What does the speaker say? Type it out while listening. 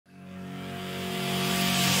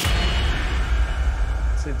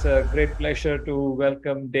it's a great pleasure to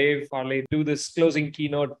welcome Dave Farley to this closing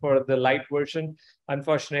keynote for the Lite version.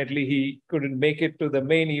 Unfortunately, he couldn't make it to the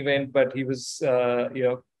main event, but he was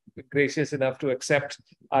gracious enough to accept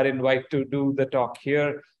our invite to do the talk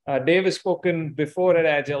here. Dave has spoken before at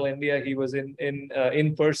Agile India. He was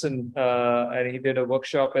in person, and he did a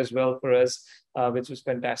workshop as well for us, which was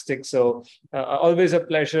fantastic. So always a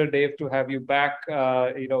pleasure, Dave, to have you back.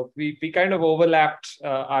 We kind of overlapped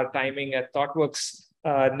our timing at ThoughtWorks.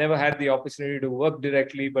 Never had the opportunity to work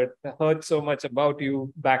directly, but heard so much about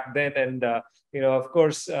you back then. And of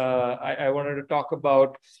course, I wanted to talk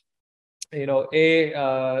about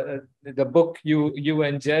the book you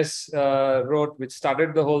and Jess wrote, which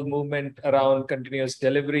started the whole movement around continuous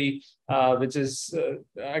delivery, which is,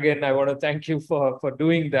 again, I want to thank you for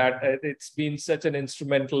doing that. It's been such an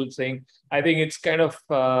instrumental thing. I think it's kind of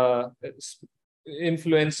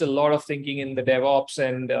influenced a lot of thinking in the DevOps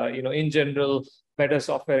and, in general, better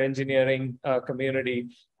software engineering community.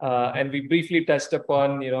 And we briefly touched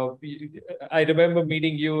upon, I remember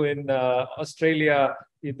meeting you in Australia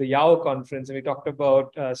in the YAO conference, and we talked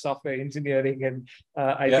about software engineering. And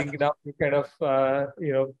I think now we're kind of,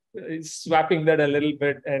 swapping that a little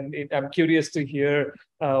bit. And I'm curious to hear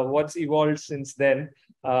what's evolved since then.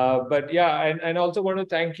 But yeah, and also want to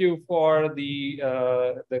thank you for the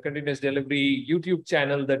continuous delivery YouTube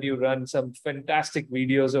channel that you run. Some fantastic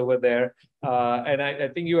videos over there. And I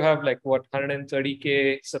think you have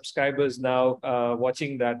 130K subscribers now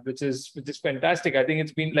watching that, which is fantastic. I think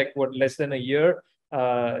it's been less than a year.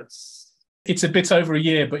 It's a bit over a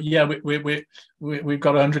year, but yeah, we've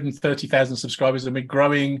got 130,000 subscribers, and we're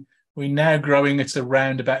growing. We're now growing at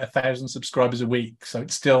around about 1,000 subscribers a week, so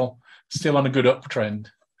it's still on a good uptrend.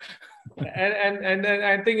 And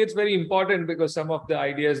I think it's very important because some of the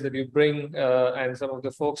ideas that you bring and some of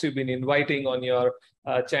the folks you've been inviting on your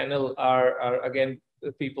channel are again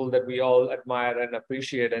people that we all admire and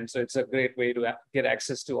appreciate, and so it's a great way to get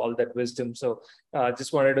access to all that wisdom. So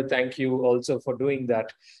just wanted to thank you also for doing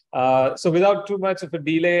that. So without too much of a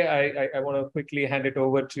delay, I want to quickly hand it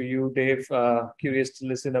over to you, Dave. Curious to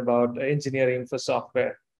listen about engineering for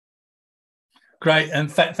software. Great,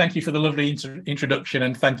 and thank you for the lovely introduction,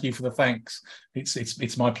 and thank you for the thanks.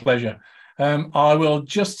 It's my pleasure. I will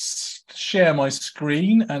just share my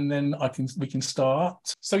screen, and then we can start.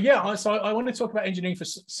 So yeah, so I want to talk about engineering for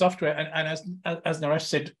software, and as Naresh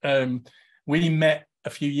said, we met a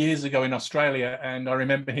few years ago in Australia, and I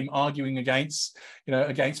remember him arguing against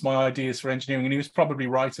my ideas for engineering, and he was probably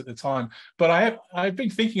right at the time. But I've been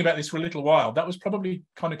thinking about this for a little while. That was probably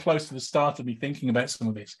kind of close to the start of me thinking about some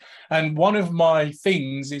of this. And one of my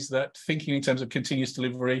things is that thinking in terms of continuous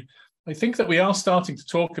delivery, I think that we are starting to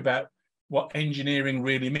talk about what engineering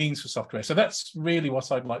really means for software. So that's really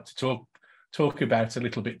what I'd like to talk about a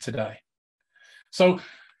little bit today. So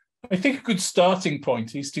I think a good starting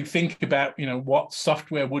point is to think about, what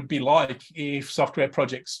software would be like if software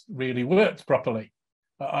projects really worked properly.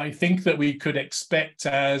 I think that we could expect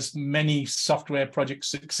as many software projects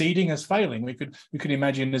succeeding as failing. We could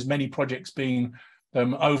imagine as many projects being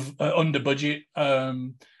under budget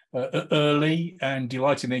early and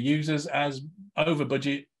delighting their users as over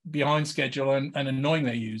budget, behind schedule, and annoying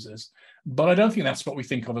their users. But I don't think that's what we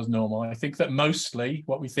think of as normal. I think that mostly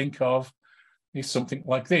what we think of is something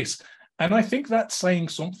like this. And I think that's saying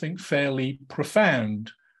something fairly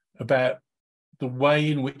profound about the way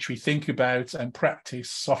in which we think about and practice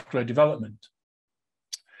software development.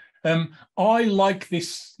 I like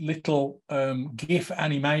this little GIF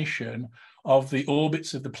animation of the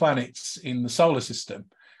orbits of the planets in the solar system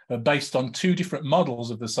based on two different models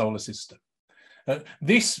of the solar system.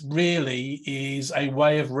 This really is a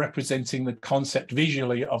way of representing the concept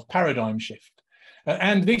visually of paradigm shift.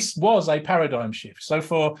 And this was a paradigm shift. So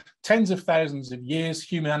for tens of thousands of years,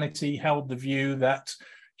 humanity held the view that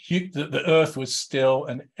the Earth was still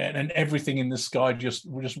and everything in the sky just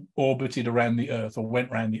orbited around the Earth or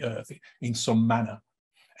went around the Earth in some manner.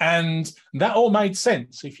 And that all made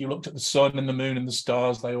sense. If you looked at the sun and the moon and the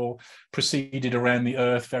stars, they all proceeded around the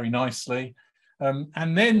Earth very nicely.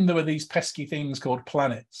 And then there were these pesky things called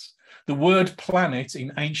planets. The word planet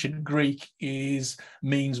in ancient Greek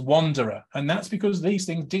means wanderer. And that's because these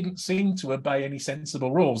things didn't seem to obey any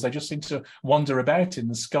sensible rules. They just seemed to wander about in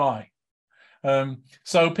the sky.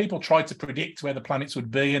 So people tried to predict where the planets would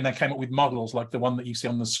be, and they came up with models like the one that you see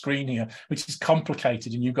on the screen here, which is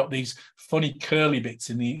complicated. And you've got these funny curly bits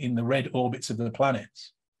in the red orbits of the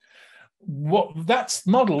planets. What that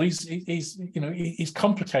model is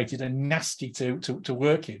complicated and nasty to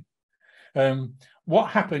work in.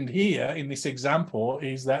 What happened here in this example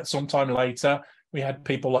is that sometime later we had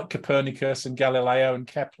people like Copernicus and Galileo and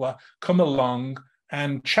Kepler come along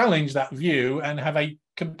and challenge that view and have a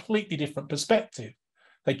completely different perspective.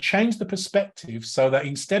 They changed the perspective so that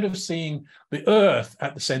instead of seeing the Earth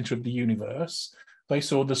at the center of the universe, they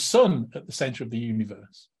saw the sun at the center of the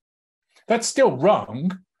universe. That's still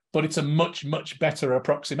wrong, but it's a much, much better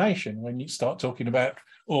approximation when you start talking about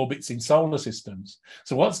orbits in solar systems.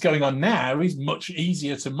 So what's going on now is much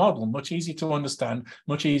easier to model, much easier to understand,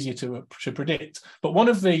 much easier to predict. But one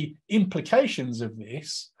of the implications of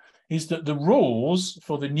this is that the rules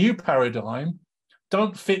for the new paradigm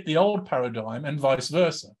don't fit the old paradigm and vice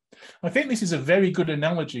versa. I think this is a very good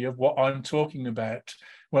analogy of what I'm talking about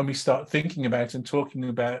when we start thinking about and talking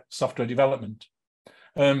about software development.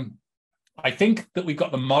 I think that we've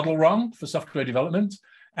got the model wrong for software development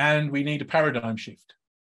and we need a paradigm shift.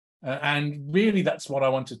 And really that's what I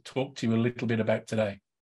want to talk to you a little bit about today.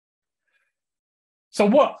 So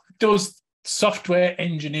what does software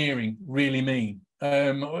engineering really mean?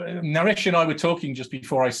 Naresh and I were talking just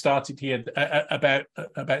before I started here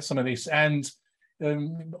about some of this, and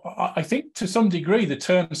I think to some degree the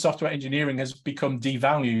term software engineering has become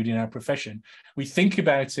devalued in our profession. We think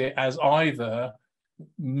about it as either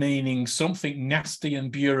meaning something nasty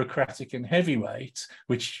and bureaucratic and heavyweight,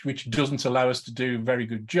 which doesn't allow us to do a very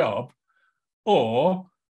good job, or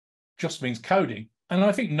just means coding. And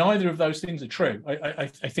I think neither of those things are true. I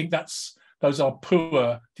think those are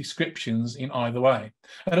poor descriptions in either way.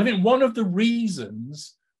 And I think one of the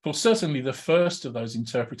reasons for certainly the first of those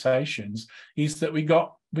interpretations is that we've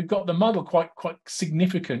got the model quite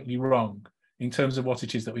significantly wrong in terms of what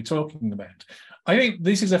it is that we're talking about. I think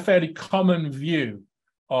this is a fairly common view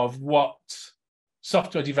of what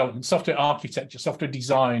software development, software architecture, software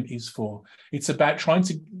design is for. It's about trying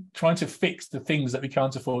to fix the things that we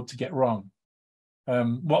can't afford to get wrong.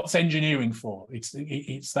 What's engineering for?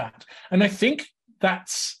 It's that. And I think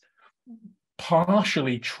that's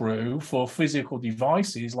partially true for physical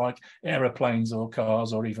devices like aeroplanes or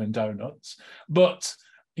cars or even donuts, but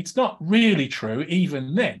it's not really true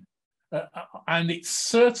even then. And it's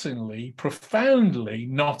certainly profoundly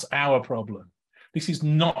not our problem. This is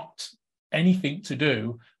not anything to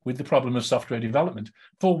do with the problem of software development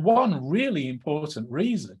for one really important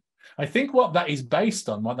reason. I think what that is based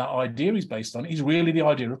on, what that idea is based on, is really the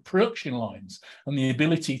idea of production lines and the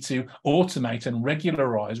ability to automate and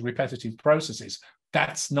regularize repetitive processes.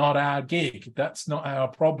 That's not our gig. That's not our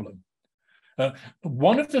problem.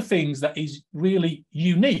 One of the things that is really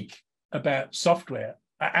unique about software,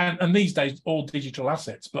 and these days all digital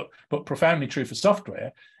assets, but profoundly true for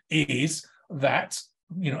software, is that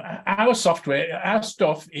our software, our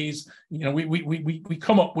stuff is, we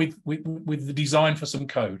come up with the design for some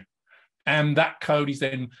code. And that code is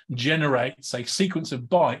then generates a sequence of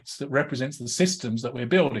bytes that represents the systems that we're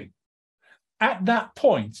building. At that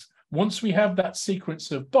point, once we have that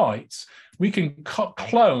sequence of bytes, we can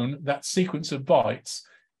clone that sequence of bytes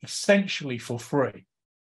essentially for free.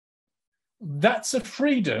 That's a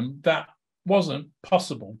freedom that wasn't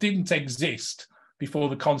possible, didn't exist before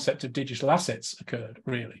the concept of digital assets occurred,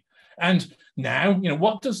 really. And now,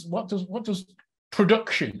 what does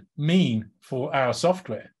production mean for our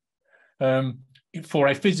software? For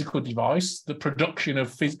a physical device, the production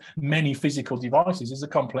of many physical devices is a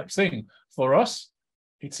complex thing. For us,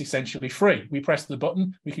 it's essentially free. We press the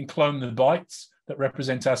button, we can clone the bytes that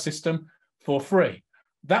represent our system for free.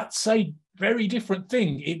 That's a very different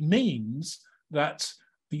thing. It means that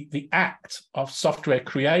the act of software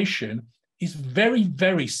creation is very,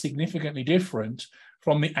 very significantly different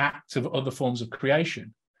from the act of other forms of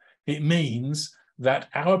creation. It means that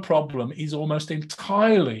our problem is almost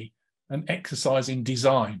entirely an exercise in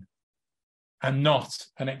design and not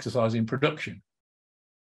an exercise in production.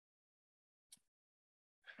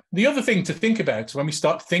 The other thing to think about when we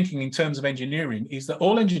start thinking in terms of engineering is that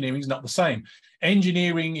all engineering is not the same.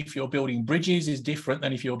 Engineering, if you're building bridges, is different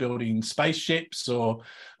than if you're building spaceships or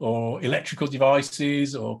electrical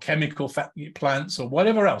devices or chemical plants or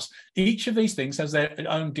whatever else. Each of these things has their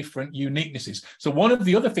own different uniquenesses. So one of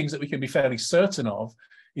the other things that we can be fairly certain of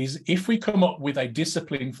is if we come up with a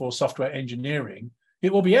discipline for software engineering,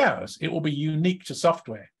 it will be ours. It will be unique to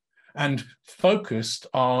software and focused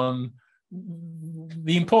on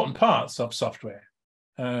the important parts of software.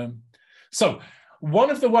 So one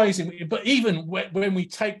of the ways, but even when we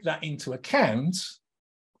take that into account,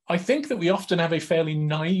 I think that we often have a fairly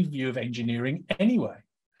naive view of engineering anyway.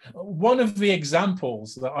 One of the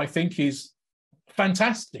examples that I think is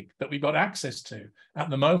fantastic that we've got access to at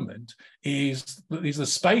the moment is the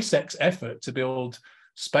SpaceX effort to build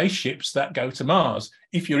spaceships that go to Mars.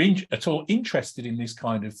 If you're at all interested in this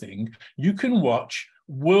kind of thing, you can watch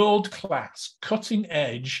world-class,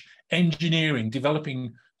 cutting-edge engineering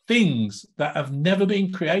developing things that have never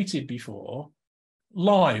been created before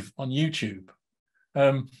live on YouTube.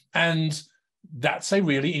 And that's a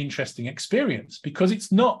really interesting experience, because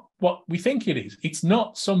it's not what we think it is. It's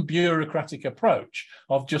not some bureaucratic approach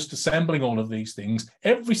of just assembling all of these things.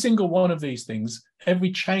 Every single one of these things,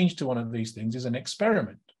 every change to one of these things is an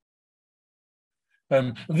experiment.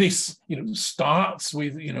 This, starts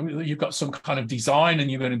with, you've got some kind of design and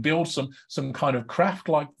you're going to build some kind of craft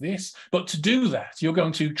like this. But to do that, you're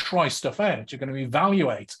going to try stuff out. You're going to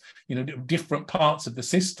evaluate, different parts of the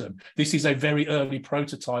system. This is a very early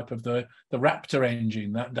prototype of the Raptor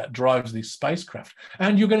engine that drives this spacecraft.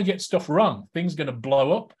 And you're going to get stuff wrong. Things are going to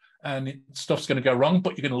blow up and stuff's going to go wrong,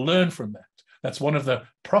 but you're going to learn from that. That's one of the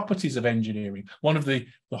properties of engineering. One of the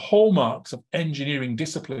hallmarks of engineering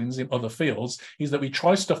disciplines in other fields is that we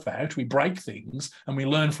try stuff out, we break things, and we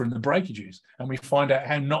learn from the breakages, and we find out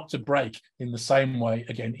how not to break in the same way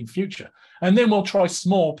again in future. And then we'll try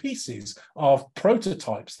small pieces of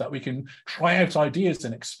prototypes that we can try out ideas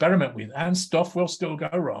and experiment with, and stuff will still go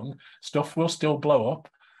wrong, stuff will still blow up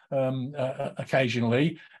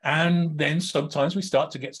occasionally, and then sometimes we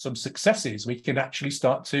start to get some successes. We can actually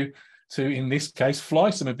start to in this case, fly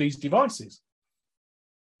some of these devices.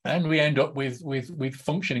 And we end up with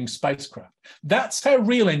functioning spacecraft. That's how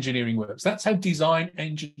real engineering works. That's how design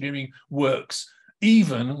engineering works,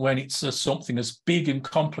 even when it's something as big and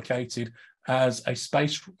complicated as a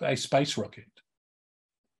space rocket.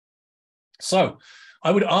 So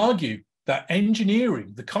I would argue that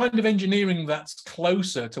engineering, the kind of engineering that's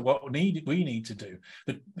closer to what we need to do,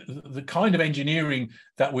 the kind of engineering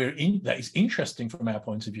that that is interesting from our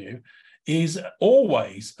point of view, is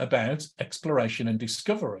always about exploration and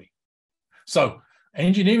discovery. So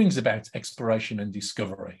engineering is about exploration and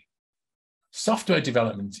discovery. Software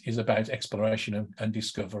development is about exploration and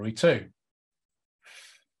discovery too.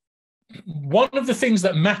 One of the things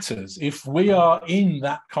that matters if we are in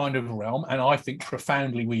that kind of realm, and I think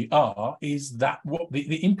profoundly we are, is that what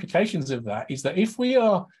the implications of that is that if we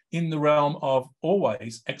are in the realm of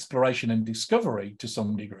always exploration and discovery to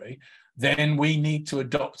some degree, then we need to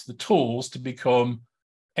adopt the tools to become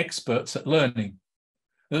experts at learning.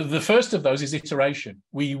 The first of those is iteration.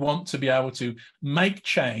 We want to be able to make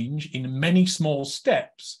change in many small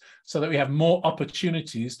steps so that we have more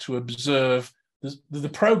opportunities to observe the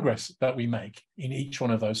progress that we make in each one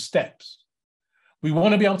of those steps. We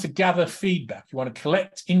want to be able to gather feedback. We want to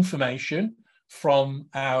collect information from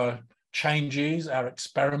our changes, our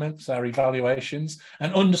experiments, our evaluations,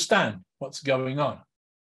 and understand what's going on.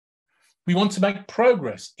 We want to make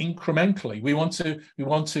progress incrementally. We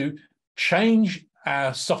want to change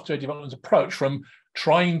our software development approach from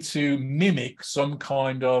trying to mimic some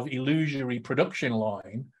kind of illusory production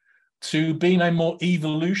line to being a more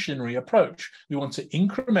evolutionary approach. We want to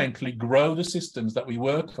incrementally grow the systems that we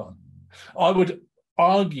work on. I would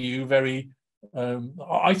argue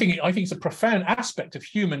I think it's a profound aspect of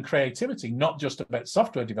human creativity, not just about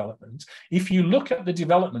software development. If you look at the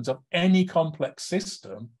development of any complex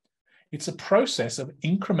system, it's a process of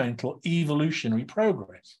incremental evolutionary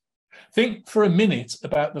progress. Think for a minute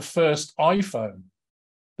about the first iPhone.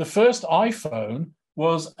 The first iPhone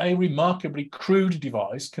was a remarkably crude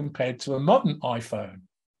device compared to a modern iPhone.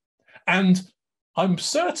 And I'm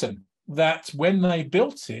certain that when they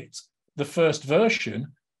built it, the first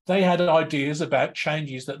version, they had ideas about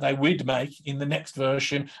changes that they would make in the next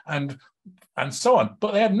version and so on.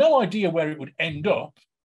 But they had no idea where it would end up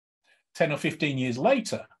 10 or 15 years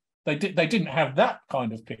later. They didn't have that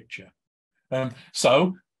kind of picture.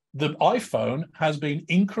 So the iPhone has been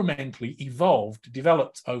incrementally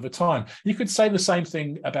developed over time. You could say the same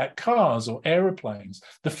thing about cars or aeroplanes.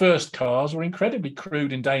 The first cars were incredibly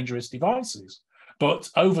crude and dangerous devices, but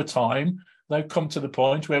over time, they've come to the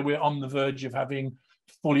point where we're on the verge of having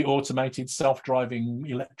fully automated self-driving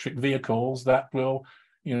electric vehicles that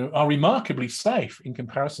are remarkably safe in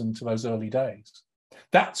comparison to those early days.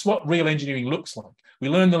 That's what real engineering looks like. We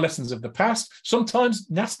learn the lessons of the past, sometimes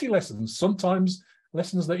nasty lessons, sometimes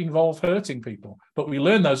lessons that involve hurting people. But we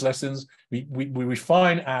learn those lessons, we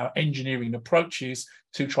refine our engineering approaches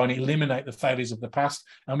to try and eliminate the failures of the past,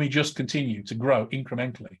 and we just continue to grow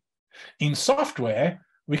incrementally. In software,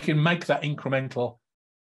 we can make that incremental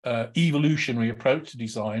evolutionary approach to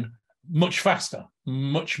design much faster,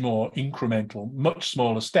 much more incremental, much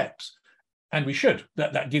smaller steps. And we should.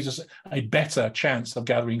 That gives us a better chance of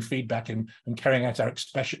gathering feedback and carrying out our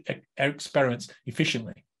experiments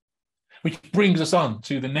efficiently. Which brings us on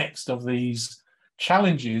to the next of these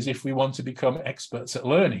challenges. If we want to become experts at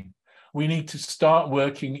learning, we need to start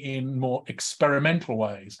working in more experimental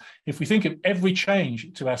ways. If we think of every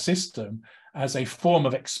change to our system as a form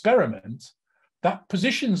of experiment, that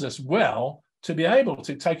positions us well to be able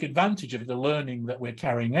to take advantage of the learning that we're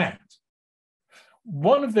carrying out.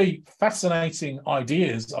 One of the fascinating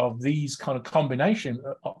ideas of these kind of combination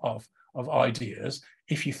of ideas,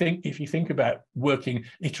 if you think about working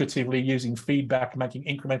iteratively, using feedback, making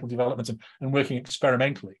incremental developments, and working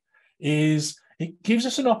experimentally, is it gives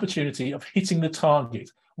us an opportunity of hitting the target,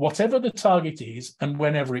 whatever the target is and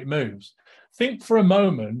whenever it moves. Think for a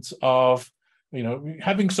moment of,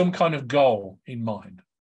 having some kind of goal in mind.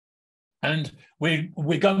 And we're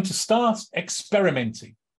going to start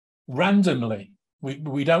experimenting randomly.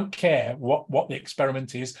 We don't care what the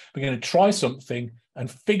experiment is. We're going to try something and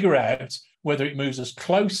figure out whether it moves us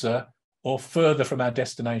closer or further from our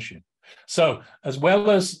destination. So as well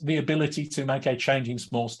as the ability to make a change in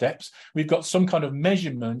small steps, we've got some kind of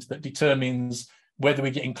measurement that determines whether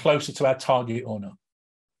we're getting closer to our target or not.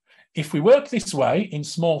 If we work this way in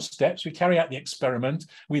small steps, we carry out the experiment,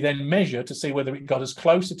 we then measure to see whether it got us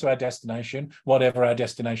closer to our destination, whatever our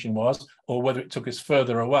destination was, or whether it took us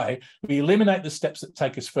further away. We eliminate the steps that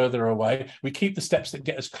take us further away, we keep the steps that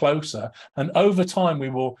get us closer, and over time we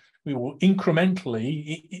will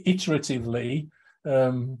incrementally, iteratively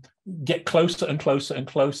get closer and closer and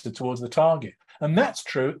closer towards the target. And that's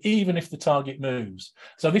true even if the target moves.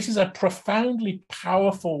 So this is a profoundly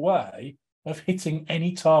powerful way of hitting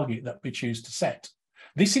any target that we choose to set.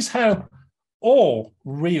 This is how all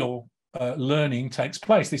real learning takes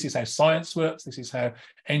place. This is how science works. This is how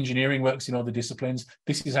engineering works in other disciplines.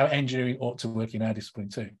 This is how engineering ought to work in our discipline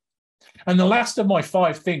too. And the last of my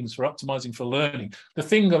 5 things for optimizing for learning, the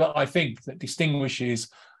thing that I think that distinguishes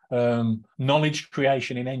knowledge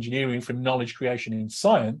creation in engineering from knowledge creation in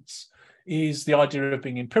science is the idea of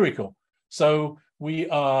being empirical. So we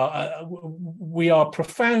are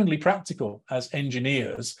profoundly practical as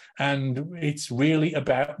engineers, and it's really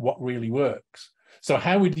about what really works. So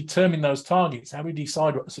how we determine those targets, how we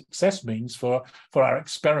decide what success means for our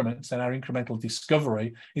experiments and our incremental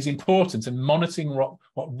discovery is important, and monitoring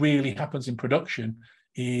what really happens in production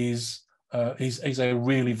is a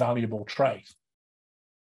really valuable trait.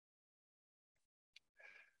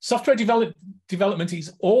 Software development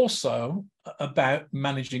is also about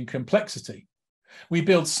managing complexity. We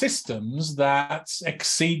build systems that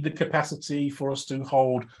exceed the capacity for us to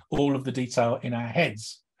hold all of the detail in our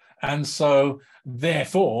heads. And so,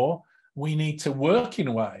 therefore, we need to work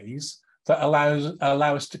in ways that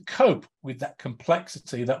allow us to cope with that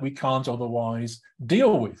complexity that we can't otherwise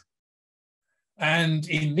deal with. And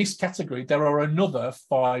in this category, there are another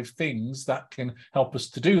 5 things that can help us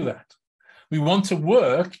to do that. We want to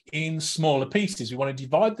work in smaller pieces. We want to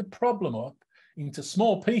divide the problem up into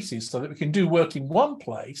small pieces so that we can do work in one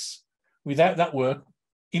place without that work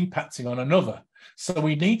impacting on another. So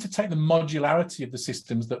we need to take the modularity of the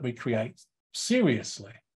systems that we create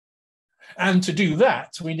seriously. And to do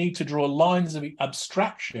that, we need to draw lines of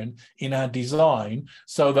abstraction in our design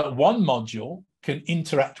so that one module can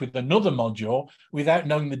interact with another module without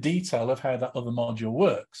knowing the detail of how that other module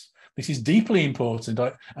works. This is deeply important.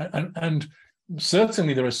 And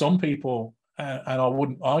certainly there are some people, and I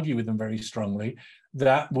wouldn't argue with them very strongly,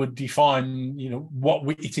 that would define, what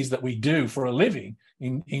it is that we do for a living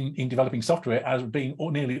in developing software as being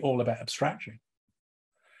nearly all about abstraction.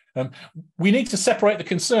 We need to separate the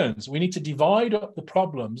concerns. We need to divide up the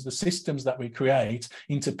problems, the systems that we create,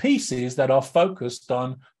 into pieces that are focused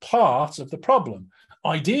on part of the problem.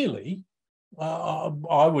 Ideally,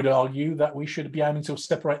 I would argue that we should be aiming to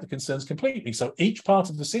separate the concerns completely. So each part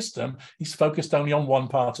of the system is focused only on one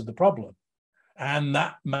part of the problem. And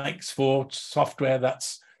that makes for software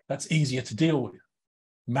that's easier to deal with.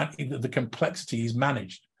 The complexity is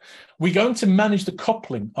managed. We're going to manage the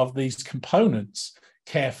coupling of these components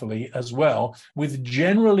carefully as well, with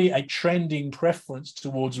generally a trending preference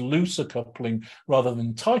towards looser coupling rather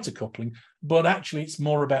than tighter coupling, but actually it's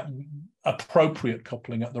more about appropriate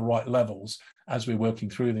coupling at the right levels as we're working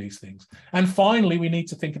through these things. And finally, we need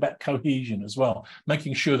to think about cohesion as well,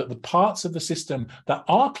 making sure that the parts of the system that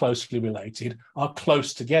are closely related are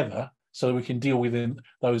close together so that we can deal with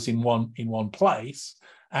those in one place,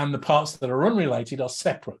 and the parts that are unrelated are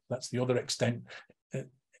separate. That's the other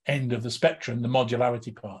end of the spectrum, the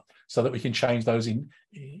modularity part, so that we can change those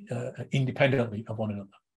independently of one another.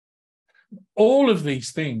 All of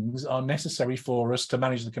these things are necessary for us to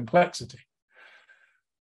manage the complexity.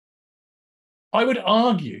 I would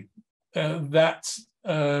argue that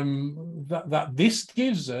this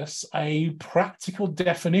gives us a practical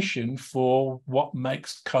definition for what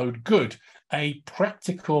makes code good, a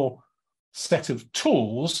practical set of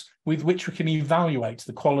tools with which we can evaluate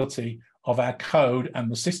the quality of our code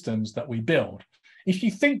and the systems that we build. If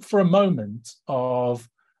you think for a moment of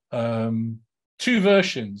two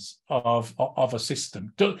versions of a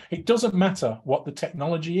system. It doesn't matter what the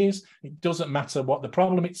technology is. It doesn't matter what the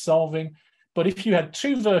problem it's solving. But if you had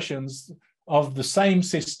two versions of the same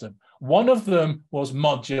system, one of them was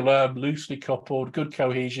modular, loosely coupled, good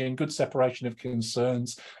cohesion, good separation of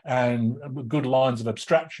concerns, and good lines of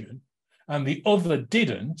abstraction, and the other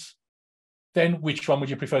didn't, then which one would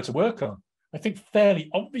you prefer to work on? I think fairly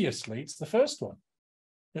obviously it's the first one.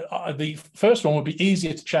 The first one would be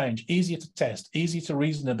easier to change, easier to test, easier to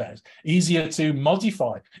reason about, easier to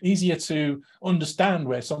modify, easier to understand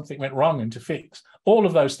where something went wrong and to fix, all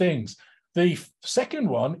of those things. The second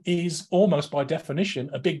one is almost by definition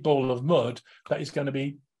a big ball of mud that is going to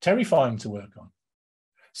be terrifying to work on.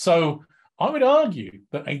 So I would argue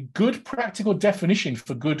that a good practical definition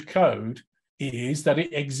for good code is that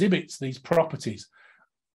it exhibits these properties.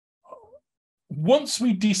 Once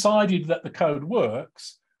we decided that the code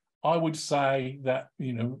works, I would say that,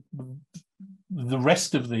 you know, the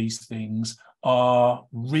rest of these things are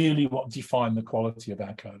really what define the quality of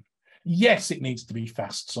our code. Yes, it needs to be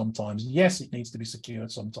fast sometimes. Yes, it needs to be secure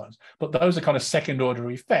sometimes. But those are kind of second order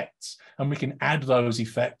effects, and we can add those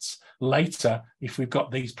effects later if we've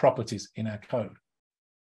got these properties in our code.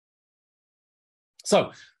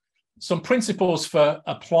 So, some principles for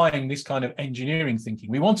applying this kind of engineering thinking.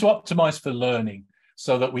 We want to optimize for learning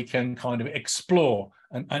so that we can kind of explore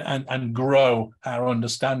and grow our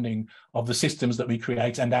understanding of the systems that we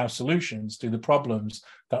create and our solutions to the problems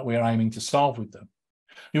that we're aiming to solve with them.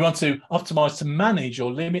 We want to optimize to manage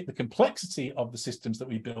or limit the complexity of the systems that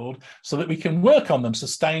we build so that we can work on them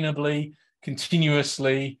sustainably,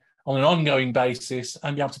 continuously, on an ongoing basis,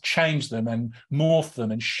 and be able to change them and morph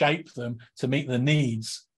them and shape them to meet the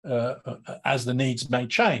needs as the needs may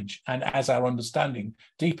change and as our understanding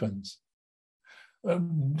deepens.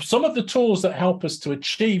 Some of the tools that help us to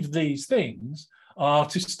achieve these things are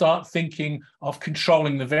to start thinking of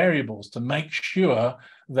controlling the variables, to make sure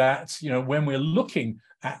that, you know, when we're looking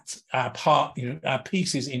at our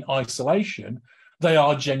pieces in isolation, they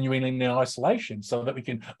are genuinely in isolation so that we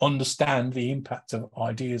can understand the impact of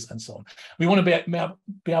ideas and so on. We want to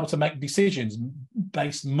be able to make decisions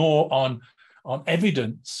based more on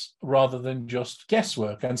evidence rather than just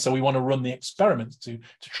guesswork. And so we want to run the experiments to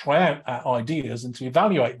try out our ideas and to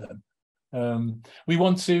evaluate them.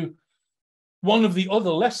 One of the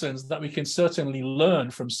other lessons that we can certainly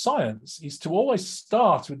learn from science is to always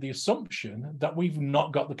start with the assumption that we've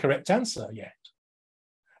not got the correct answer yet.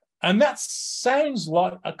 And that sounds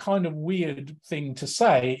like a kind of weird thing to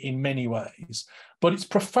say in many ways, but it's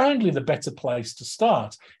profoundly the better place to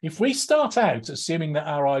start. If we start out assuming that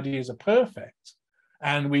our ideas are perfect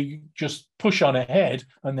and we just push on ahead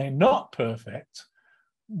and they're not perfect,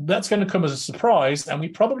 that's going to come as a surprise, and we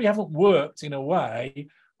probably haven't worked in a way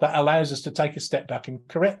that allows us to take a step back and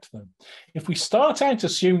correct them. If we start out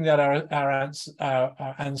assuming that our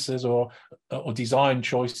answers or design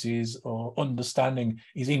choices or understanding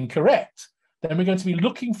is incorrect, then we're going to be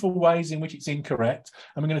looking for ways in which it's incorrect,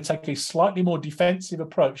 and we're going to take a slightly more defensive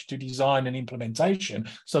approach to design and implementation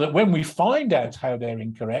so that when we find out how they're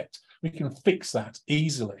incorrect, we can fix that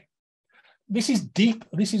easily. This is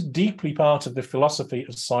deeply part of the philosophy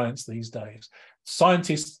of science these days.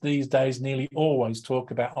 Scientists these days nearly always talk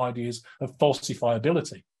about ideas of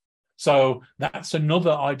falsifiability. So that's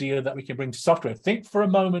another idea that we can bring to software. Think for a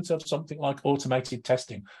moment of something like automated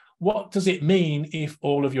testing. What does it mean if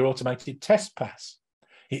all of your automated tests pass?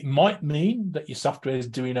 It might mean that your software is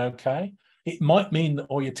doing okay. It might mean that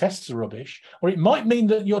all your tests are rubbish, or it might mean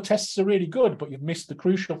that your tests are really good, but you've missed the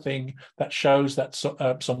crucial thing that shows that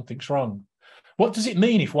something's wrong. What does it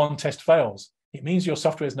mean if one test fails? It means your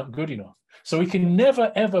software is not good enough. So we can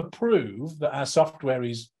never, ever prove that our software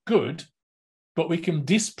is good, but we can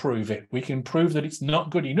disprove it. We can prove that it's not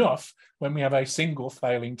good enough when we have a single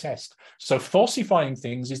failing test. So falsifying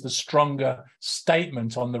things is the stronger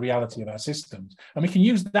statement on the reality of our systems. And we can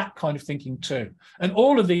use that kind of thinking too. And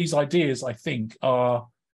all of these ideas, I think, are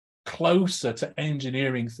closer to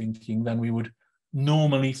engineering thinking than we would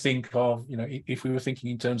normally think of, you know, if we were thinking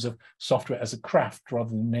in terms of software as a craft rather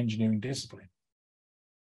than an engineering discipline.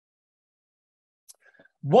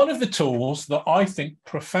 One of the tools that I think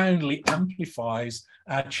profoundly amplifies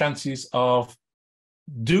our chances of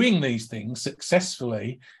doing these things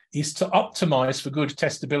successfully is to optimize for good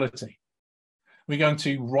testability. We're going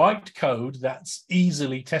to write code that's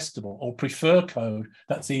easily testable, or prefer code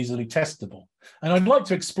that's easily testable. And I'd like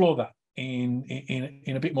to explore that in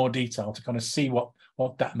a bit more detail to kind of see what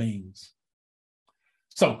that means.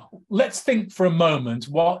 So let's think for a moment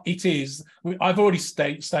what it is. I've already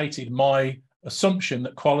stated my assumption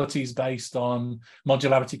that quality is based on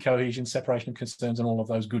modularity, cohesion, separation of concerns, and all of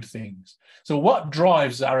those good things. So what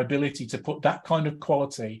drives our ability to put that kind of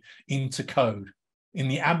quality into code in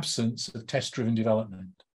the absence of test-driven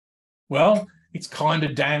development? Well, it's kind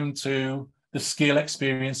of down to the skill,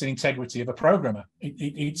 experience, and integrity of a programmer.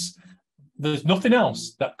 There's nothing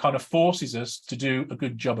else that kind of forces us to do a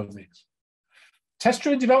good job of this.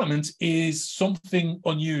 Test-driven development is something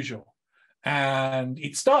unusual. And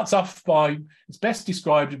it starts off by, it's best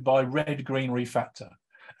described by red-green refactor.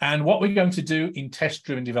 And what we're going to do in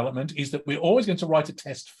test-driven development is that we're always going to write a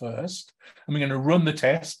test first, and we're going to run the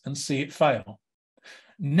test and see it fail.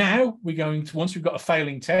 Now we're going to, once we've got a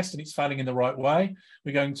failing test and it's failing in the right way,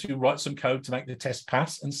 we're going to write some code to make the test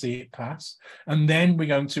pass and see it pass. And then we're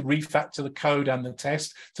going to refactor the code and the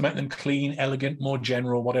test to make them clean, elegant, more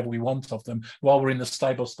general, whatever we want of them, while we're in the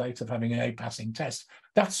stable state of having a passing test.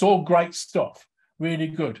 That's all great stuff, really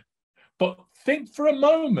good. But think for a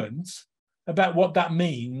moment about what that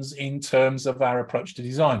means in terms of our approach to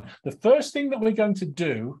design. The first thing that we're going to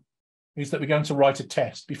do is that we're going to write a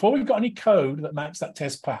test before we've got any code that makes that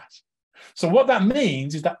test pass. So what that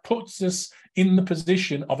means is that puts us in the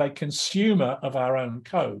position of a consumer of our own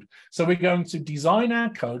code. So we're going to design our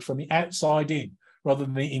code from the outside in rather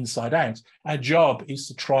than the inside out. Our job is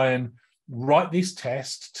to try and write this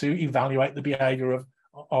test to evaluate the behavior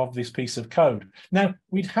of this piece of code. Now,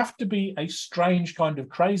 we'd have to be a strange kind of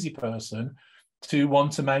crazy person to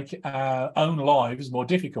want to make our own lives more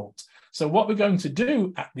difficult. So what we're going to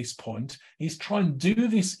do at this point is try and do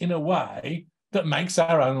this in a way that makes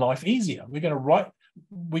our own life easier. We're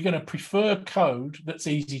going to prefer code that's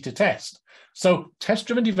easy to test. So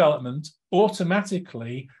test-driven development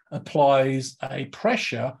automatically applies a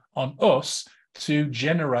pressure on us to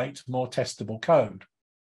generate more testable code.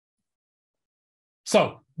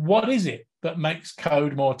 So what is it that makes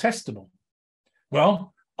code more testable?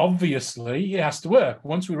 Well, obviously, it has to work.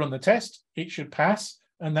 Once we run the test, it should pass,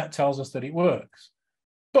 and that tells us that it works.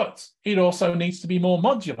 But it also needs to be more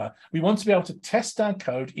modular. We want to be able to test our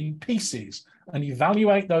code in pieces and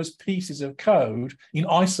evaluate those pieces of code in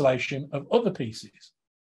isolation of other pieces.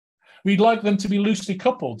 We'd like them to be loosely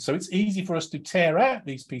coupled, so it's easy for us to tear out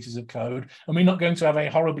these pieces of code, and we're not going to have a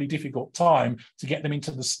horribly difficult time to get them into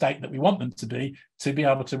the state that we want them to be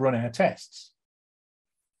able to run our tests.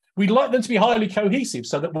 We'd like them to be highly cohesive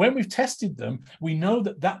so that when we've tested them, we know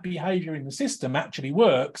that that behavior in the system actually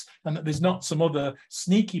works and that there's not some other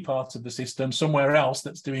sneaky part of the system somewhere else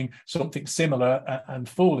that's doing something similar and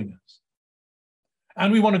fooling us.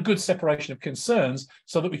 And we want a good separation of concerns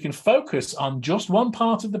so that we can focus on just one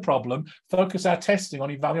part of the problem, focus our testing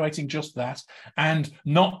on evaluating just that, and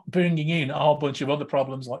not bringing in a whole bunch of other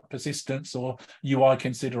problems like persistence or UI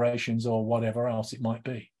considerations or whatever else it might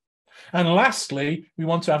be. And lastly, we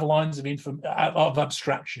want to have lines of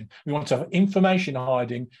abstraction. We want to have information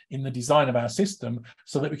hiding in the design of our system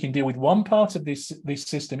so that we can deal with one part of this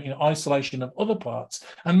system in isolation of other parts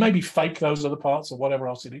and maybe fake those other parts or whatever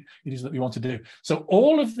else it is that we want to do. So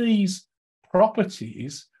all of these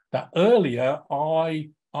properties that earlier I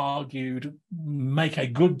argued make a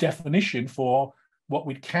good definition for what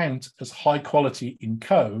we'd count as high quality in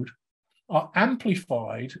code are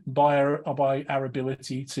amplified by our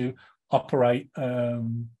ability to operate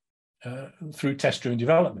through test-driven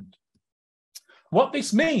development. What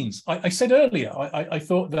this means, I said earlier, I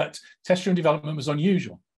thought that test-driven development was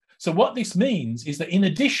unusual. So what this means is that in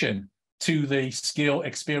addition to the skill,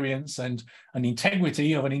 experience, and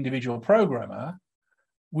integrity of an individual programmer,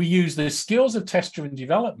 we use the skills of test-driven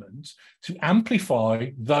development to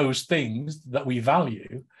amplify those things that we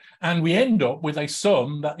value, and we end up with a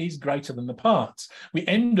sum that is greater than the parts. We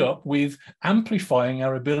end up with amplifying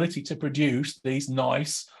our ability to produce these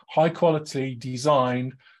nice, high-quality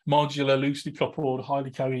designed, modular, loosely coupled,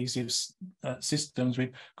 highly cohesive systems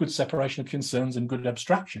with good separation of concerns and good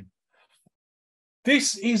abstraction.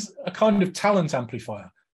 This is a kind of talent amplifier.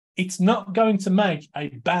 It's not going to make a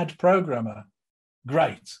bad programmer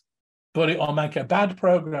great, but it will make a bad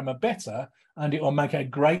programmer better, and it will make a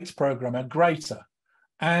great programmer greater.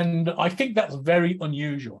 And I think that's very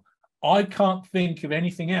unusual. I can't think of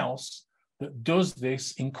anything else that does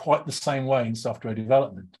this in quite the same way in software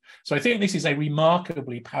development. So I think this is a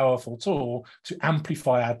remarkably powerful tool to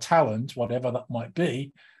amplify our talent, whatever that might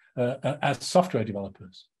be, as software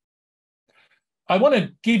developers. I want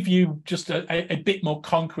to give you just a bit more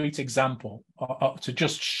concrete example to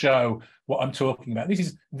just show what I'm talking about. This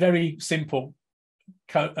is very simple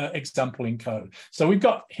example in code. So we've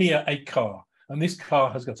got here a car, and this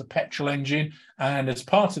car has got a petrol engine, and as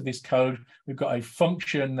part of this code, we've got a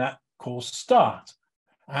function that calls start.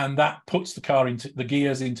 and that puts the car into the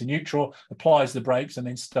gears into neutral, applies the brakes, and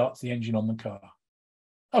then starts the engine on the car.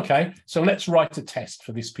 Okay, so let's write a test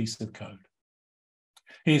for this piece of code.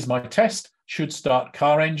 Here's my test. Should start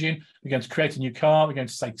car engine. We're going to create a new car. We're going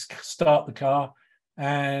to say start the car,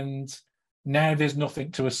 and now there's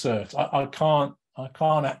nothing to assert. I can't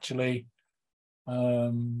actually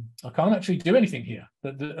do anything here.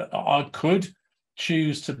 I could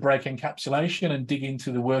choose to break encapsulation and dig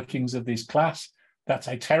into the workings of this class. That's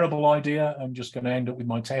a terrible idea. I'm just going to end up with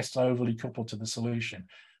my test overly coupled to the solution.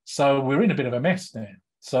 So we're in a bit of a mess now.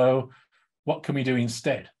 So what can we do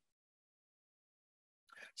instead?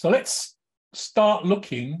 So let's start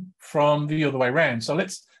looking from the other way around. So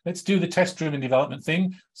let's do the test-driven development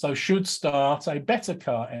thing. So should start a better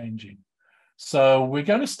car engine. So we're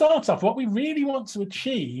going to start off. What we really want to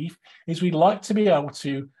achieve is we'd like to be able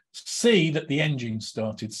to see that the engine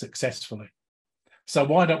started successfully. So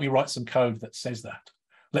why don't we write some code that says that?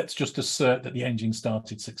 Let's just assert that the engine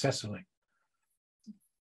started successfully.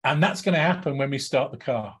 And that's going to happen when we start the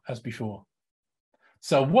car, as before.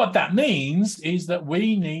 So what that means is that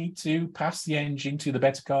we need to pass the engine to the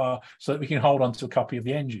better car so that we can hold on to a copy of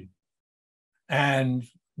the engine. And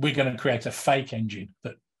we're going to create a fake engine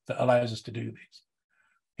that allows us to do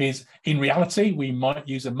this. In reality, we might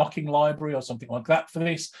use a mocking library or something like that for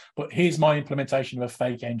this, but here's my implementation of a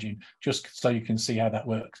fake engine, just so you can see how that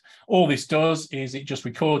works. All this does is it just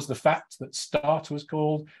records the fact that start was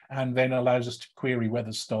called and then allows us to query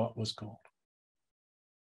whether start was called.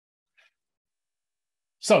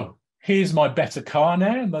 So here's my better car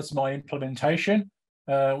now, and that's my implementation.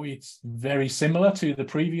 It's very similar to the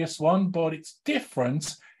previous one, but it's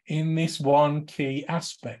different in this one key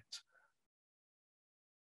aspect.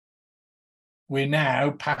 We're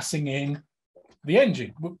now passing in the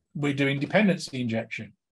engine. We're doing dependency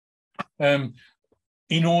injection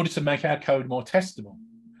in order to make our code more testable.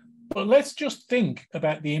 But let's just think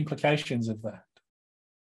about the implications of that.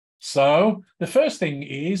 So the first thing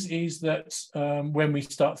is that when we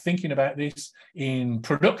start thinking about this in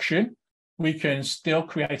production, we can still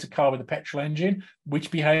create a car with a petrol engine, which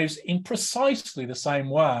behaves in precisely the same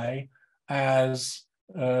way as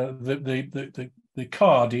the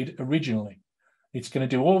car did originally. It's going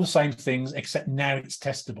to do all the same things, except now it's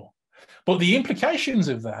testable. But the implications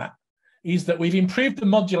of that is that we've improved the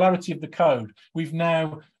modularity of the code. We've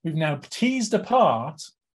now teased apart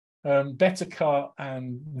better car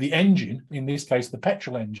and the engine, in this case, the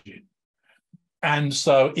petrol engine. And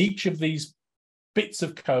so each of these bits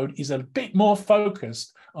of code is a bit more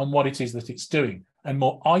focused on what it is that it's doing and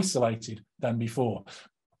more isolated than before.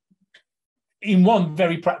 In one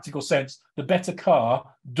very practical sense, the better car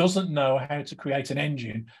doesn't know how to create an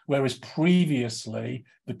engine, whereas previously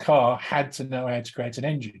the car had to know how to create an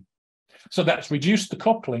engine. So that's reduced the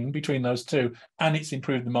coupling between those two, and it's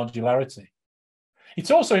improved the modularity.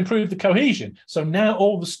 It's also improved the cohesion. So now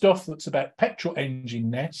all the stuff that's about petrol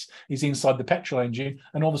engine-ness is inside the petrol engine,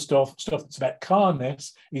 and all the stuff that's about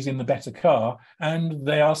car-ness is in the better car, and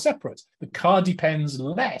they are separate. The car depends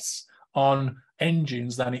less on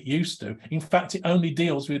engines than it used to. In fact, it only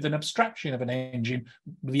deals with an abstraction of an engine,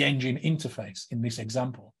 the engine interface in this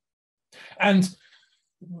example. And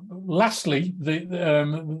lastly,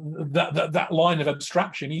 that line of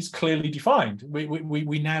abstraction is clearly defined.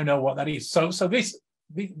 We now know what that is. So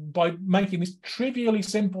by making this trivially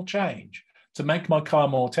simple change to make my car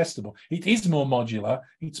more testable, it is more modular,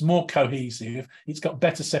 it's more cohesive, it's got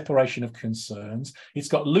better separation of concerns, it's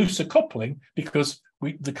got looser coupling because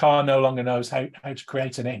the car no longer knows how to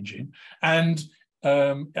create an engine, and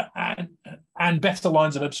better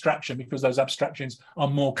lines of abstraction because those abstractions are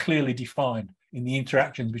more clearly defined in the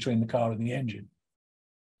interactions between the car and the engine.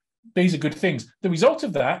 These are good things. The result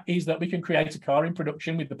of that is that we can create a car in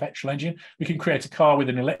production with the petrol engine. We can create a car with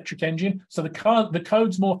an electric engine. So the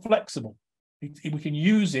code's more flexible. We can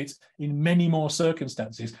use it in many more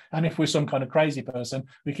circumstances. And if we're some kind of crazy person,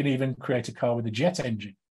 we can even create a car with a jet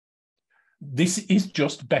engine. This is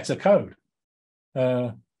just better code.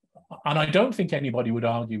 And I don't think anybody would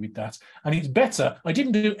argue with that. And it's better. I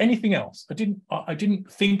didn't do anything else. I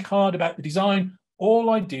didn't think hard about the design. All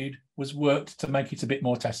I did was work to make it a bit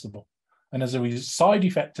more testable. And as a side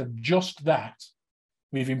effect of just that,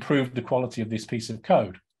 we've improved the quality of this piece of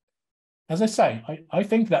code. As I say, I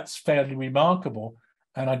think that's fairly remarkable.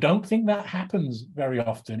 And I don't think that happens very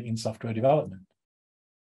often in software development.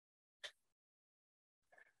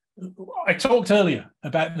 I talked earlier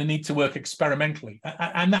about the need to work experimentally,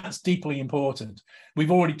 and that's deeply important.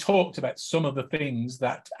 We've already talked about some of the things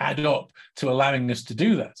that add up to allowing us to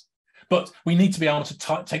do that. But we need to be able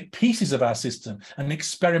to take pieces of our system and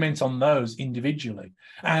experiment on those individually.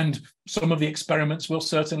 And some of the experiments will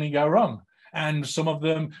certainly go wrong. And some of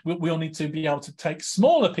them we'll need to be able to take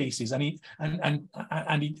smaller pieces and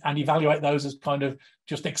evaluate those as kind of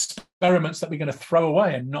just experiments that we're going to throw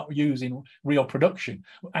away and not use in real production.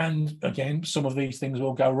 And again, some of these things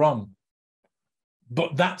will go wrong.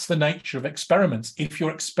 But that's the nature of experiments. If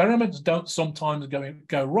your experiments don't sometimes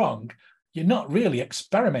go wrong, you're not really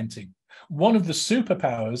experimenting. One of the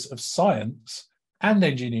superpowers of science and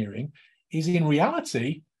engineering is, in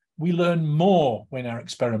reality, we learn more when our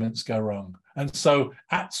experiments go wrong. And so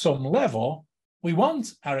at some level, we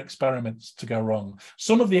want our experiments to go wrong.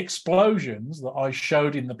 Some of the explosions that I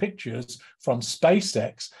showed in the pictures from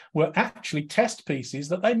SpaceX were actually test pieces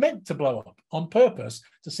that they meant to blow up on purpose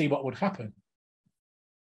to see what would happen.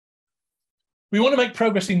 We want to make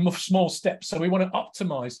progress in small steps. So we want to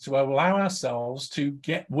optimize to allow ourselves to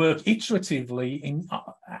work iteratively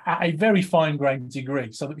at a very fine-grained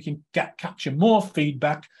degree so that we can capture more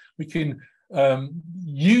feedback. We can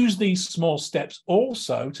use these small steps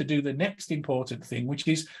also to do the next important thing, which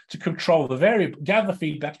is to control the variable, gather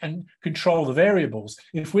feedback and control the variables.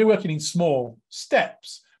 If we're working in small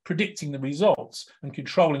steps, predicting the results and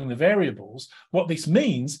controlling the variables, what this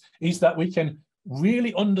means is that we can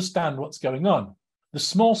really understand what's going on. The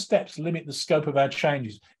small steps limit the scope of our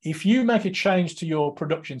changes. If you make a change to your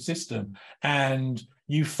production system and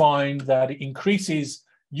you find that it increases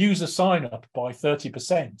user sign-up by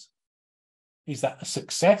 30%, is that a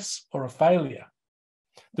success or a failure?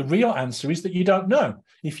 The real answer is that you don't know.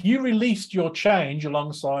 If you released your change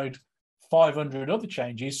alongside 500 other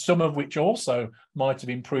changes, some of which also might have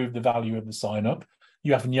improved the value of the sign-up,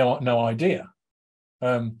 you have no idea.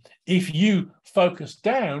 If you focus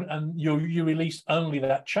down and you release only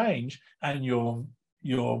that change and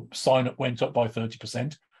your sign-up went up by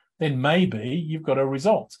 30%, then maybe you've got a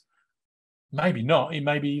result. Maybe not.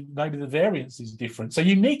 Maybe the variance is different. So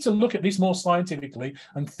you need to look at this more scientifically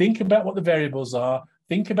and think about what the variables are,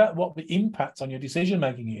 think about what the impact on your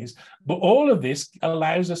decision-making is. But all of this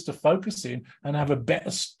allows us to focus in and have a better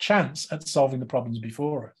chance at solving the problems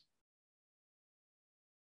before us.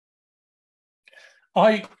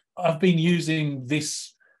 I've been using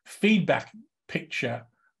this feedback picture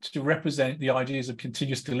to represent the ideas of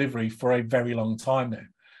continuous delivery for a very long time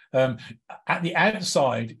now. At the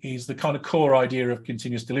outside is the kind of core idea of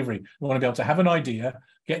continuous delivery. We want to be able to have an idea,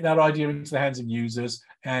 get that idea into the hands of users,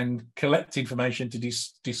 and collect information to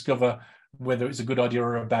discover whether it's a good idea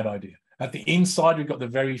or a bad idea. At the inside, we've got the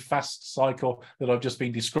very fast cycle that I've just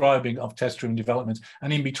been describing of test-driven development.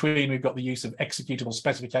 And in between, we've got the use of executable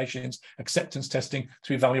specifications, acceptance testing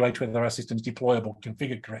to evaluate whether our system is deployable,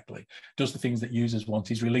 configured correctly, does the things that users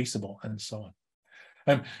want, is releasable, and so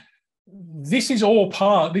on. This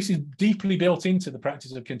is deeply built into the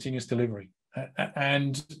practice of continuous delivery.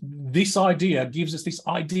 And this idea gives us this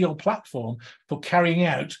ideal platform for carrying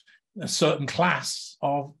out certain classes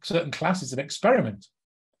of experiment.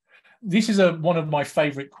 This is one of my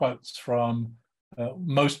favorite quotes from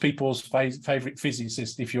most people's favorite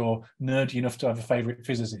physicist, if you're nerdy enough to have a favorite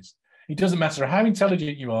physicist. It doesn't matter how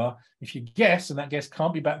intelligent you are, if you guess and that guess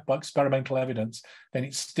can't be backed by experimental evidence, then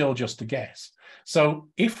it's still just a guess. So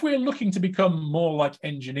if we're looking to become more like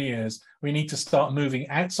engineers, we need to start moving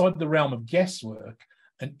outside the realm of guesswork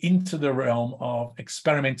and into the realm of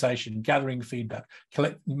experimentation, gathering feedback,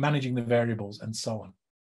 managing the variables, and so on.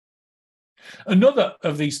 Another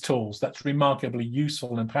of these tools that's remarkably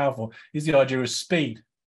useful and powerful is the idea of speed.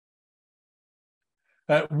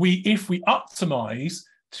 If we optimize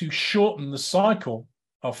to shorten the cycle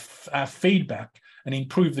of our feedback and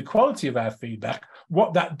improve the quality of our feedback,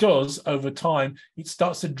 what that does over time, it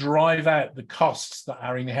starts to drive out the costs that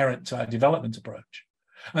are inherent to our development approach.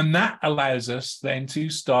 And that allows us then to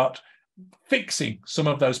start fixing some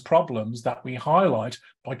of those problems that we highlight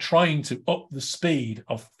by trying to up the speed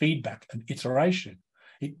of feedback and iteration.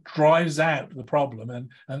 It drives out the problem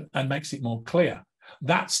and makes it more clear.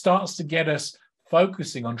 That starts to get us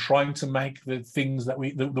focusing on trying to make the things that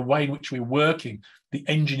the way in which we're working, the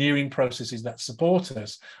engineering processes that support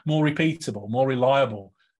us, more repeatable, more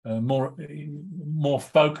reliable, more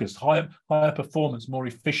focused, higher performance, more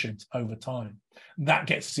efficient over time. And that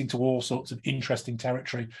gets us into all sorts of interesting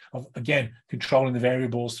territory of, again, controlling the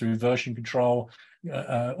variables through version control,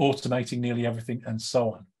 automating nearly everything, and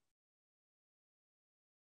so on.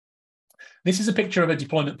 This is a picture of a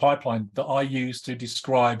deployment pipeline that I use to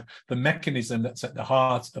describe the mechanism that's at the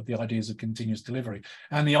heart of the ideas of continuous delivery.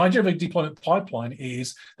 And the idea of a deployment pipeline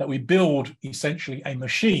is that we build essentially a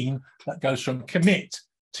machine that goes from commit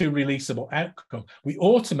to releasable outcome. We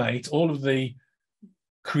automate all of the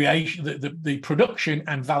creation, the production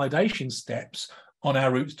and validation steps on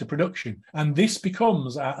our routes to production. And this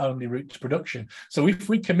becomes our only route to production. So if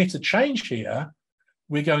we commit a change here,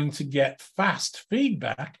 we're going to get fast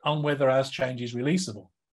feedback on whether our change is releasable.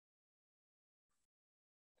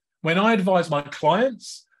 When I advise my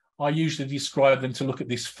clients, I usually describe them to look at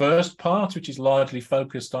this first part, which is largely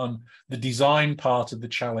focused on the design part of the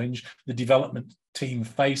challenge, the development team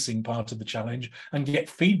facing part of the challenge, and get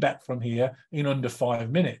feedback from here in under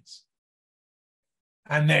 5 minutes.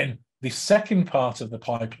 And then the second part of the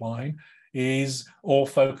pipeline is all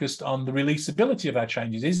focused on the releasability of our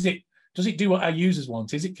changes. Does it do what our users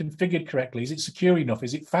want? Is it configured correctly? Is it secure enough?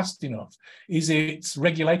 Is it fast enough? Is it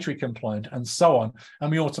regulatory compliant? And so on.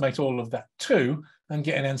 And we automate all of that too and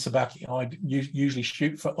get an answer back. I usually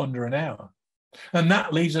shoot for under an hour. And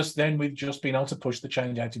that leaves us then with just being able to push the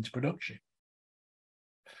change out into production.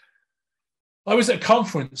 I was at a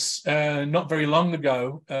conference not very long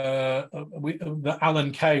ago that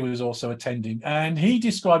Alan Kay was also attending, and he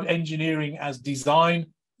described engineering as design,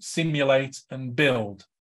 simulate, and build.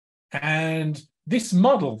 And this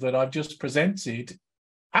model that I've just presented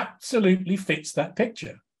absolutely fits that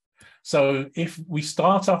picture. So if we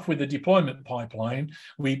start off with a deployment pipeline,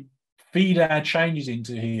 we feed our changes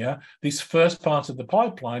into here. This first part of the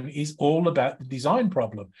pipeline is all about the design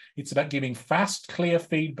problem. It's about giving fast, clear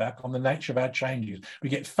feedback on the nature of our changes. We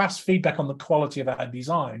get fast feedback on the quality of our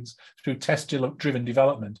designs through test-driven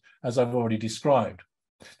development, as I've already described.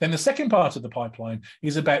 Then the second part of the pipeline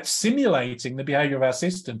is about simulating the behavior of our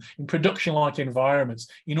system in production-like environments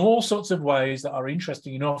in all sorts of ways that are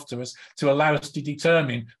interesting enough to us to allow us to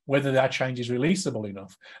determine whether that change is releasable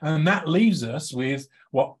enough. And that leaves us with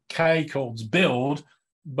what Kay calls build,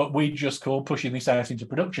 but we just call pushing this out into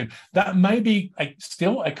production. That may be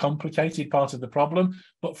still a complicated part of the problem,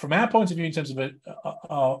 but from our point of view in terms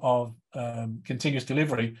of continuous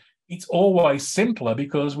delivery, it's always simpler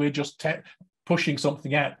because we're just pushing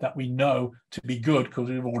something out that we know to be good because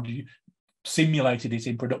we've already simulated it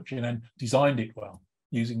in production and designed it well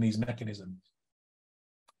using these mechanisms.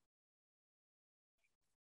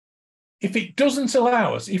 If it doesn't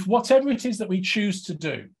allow us, if whatever it is that we choose to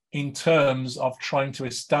do in terms of trying to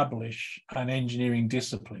establish an engineering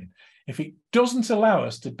discipline, if it doesn't allow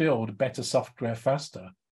us to build better software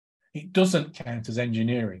faster, it doesn't count as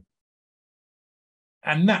engineering.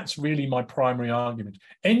 And that's really my primary argument.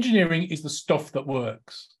 Engineering is the stuff that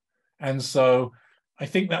works. And so I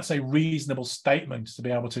think that's a reasonable statement to be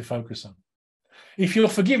able to focus on. If you'll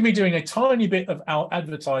forgive me doing a tiny bit of our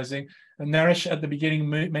advertising, and Naresh at the beginning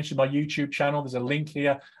mentioned my YouTube channel, there's a link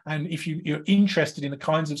here. And if you're interested in the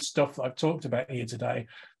kinds of stuff that I've talked about here today,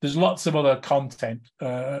 there's lots of other content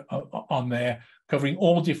on there covering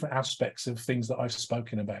all different aspects of things that I've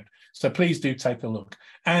spoken about. So please do take a look.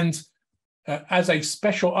 And as a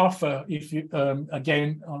special offer, if you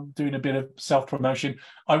again, I'm doing a bit of self-promotion.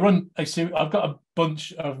 I've got a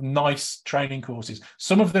bunch of nice training courses.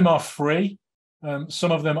 Some of them are free,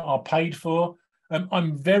 some of them are paid for.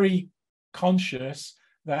 I'm very conscious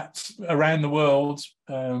that around the world,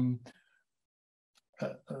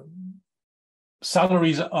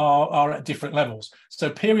 salaries are at different levels. So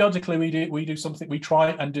periodically we do something. We try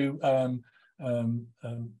and do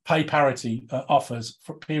pay parity offers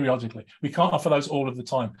periodically. We can't offer those all of the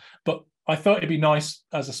time, but I thought it'd be nice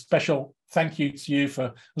as a special thank you to you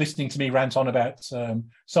for listening to me rant on about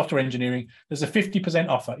software engineering. There's a 50%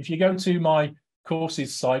 offer. If you go to my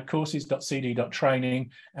courses site,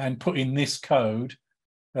 courses.cd.training, and put in this code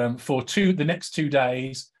for the next 2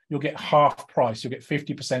 days, you'll get half price. You'll get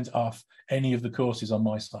 50% off any of the courses on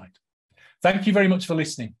my site. Thank you very much for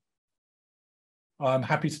listening. I'm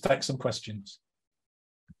happy to take some questions.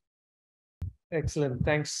 Excellent.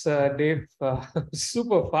 Thanks, Dave.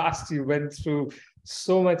 Super fast. You went through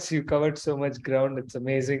so much. You covered so much ground. It's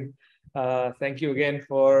amazing. Thank you again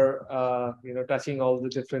for touching all the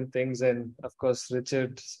different things. And of course,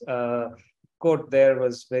 Richard's quote there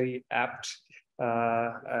was very apt.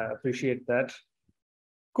 I appreciate that.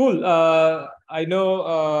 Cool. I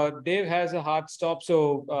know Dave has a hard stop,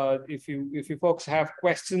 so if you folks have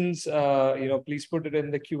questions, please put it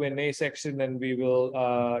in the Q&A section, and we will,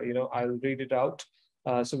 I'll read it out.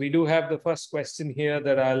 So we do have the first question here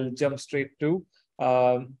that I'll jump straight to.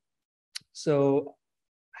 So,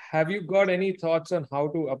 have you got any thoughts on how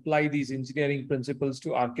to apply these engineering principles to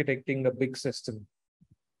architecting a big system?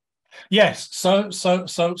 Yes. So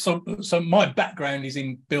my background is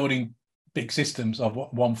in building big systems of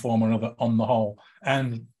one form or another on the whole,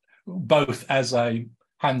 and both as a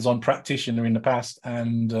hands-on practitioner in the past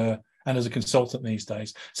and as a consultant these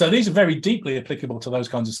days. So these are very deeply applicable to those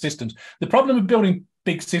kinds of systems. The problem of building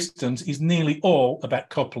big systems is nearly all about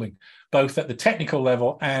coupling, both at the technical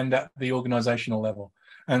level and at the organizational level.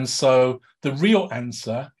 And so the real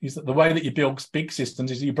answer is that the way that you build big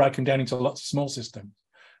systems is you break them down into lots of small systems.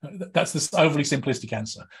 That's this overly simplistic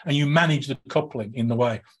answer. And you manage the coupling in the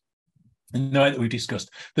way that we've discussed.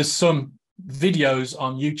 There's some videos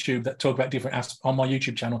on YouTube that talk about different on my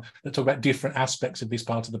YouTube channel that talk about different aspects of this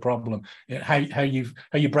part of the problem. How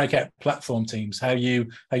you break out platform teams, how you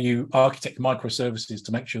architect microservices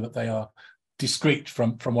to make sure that they are discrete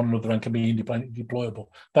from one another and can be independently deployable.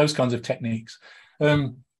 Those kinds of techniques.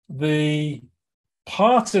 The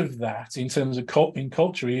part of that in terms of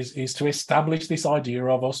culture is to establish this idea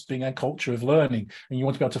of us being a culture of learning, and you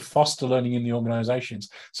want to be able to foster learning in the organizations.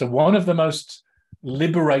 So one of the most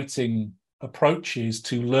liberating approaches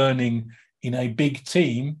to learning in a big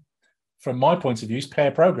team, from my point of view, is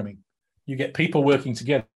pair programming. You get people working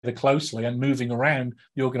together closely and moving around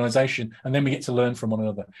the organization, and then we get to learn from one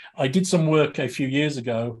another. I did some work a few years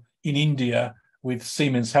ago in India with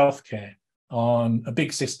Siemens Healthcare on a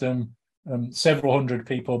big system, several hundred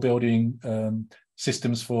people building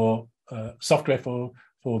systems for software for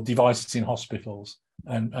devices in hospitals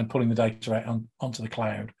and pulling the data out onto the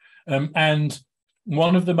cloud. And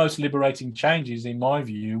one of the most liberating changes, in my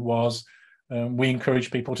view, was we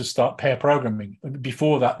encouraged people to start pair programming.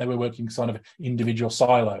 Before that, they were working sort of individual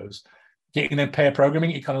silos. Getting them pair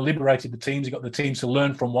programming, it kind of liberated the teams. You got the teams to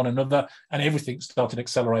learn from one another, and everything started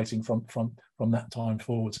accelerating from that time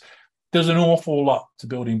forwards. There's an awful lot to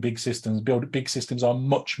building big systems. Big systems are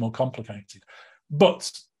much more complicated.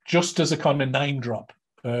 But just as a kind of name drop,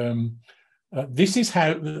 this is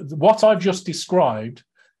how what I've just described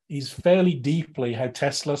is fairly deeply how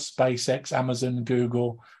Tesla, SpaceX, Amazon,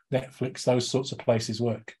 Google, Netflix, those sorts of places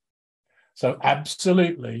work. So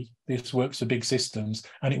absolutely, this works for big systems,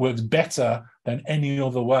 and it works better than any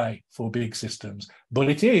other way for big systems. But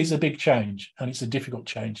it is a big change, and it's a difficult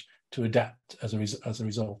change to adapt as a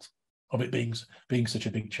result of it being such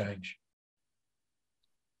a big change.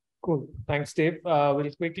 Cool. Thanks, Dave.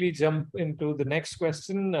 We'll quickly jump into the next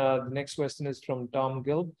question. The next question is from Tom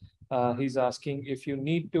Gilb. He's asking, if you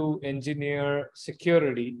need to engineer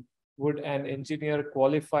security, would an engineer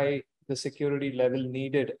qualify the security level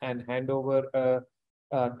needed and hand over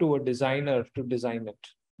to a designer to design it?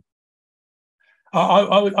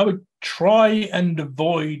 I would try and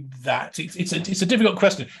avoid that. It's a difficult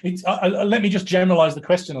question. Let me just generalize the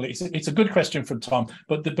question a little. It's a good question from Tom,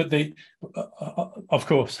 but of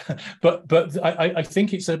course, but I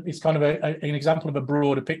think it's kind of an example of a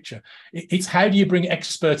broader picture. It's how do you bring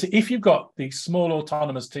expertise if you've got these small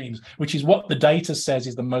autonomous teams, which is what the data says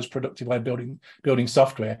is the most productive way of building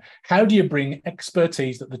software. How do you bring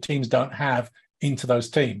expertise that the teams don't have into those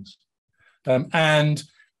teams?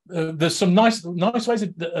 There's some nice ways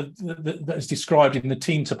that is described in the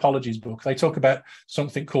team topologies book. They talk about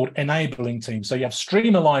something called enabling teams. So you have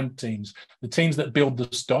stream-aligned teams, the teams that build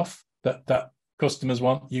the stuff that customers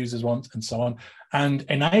want, users want, and so on. And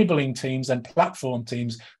enabling teams and platform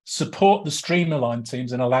teams support the stream-aligned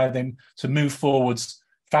teams and allow them to move forwards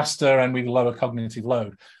faster and with lower cognitive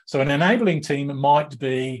load. So an enabling team might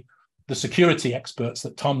be the security experts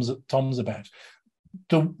that Tom's about.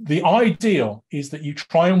 The ideal is that you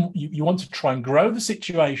want to try and grow the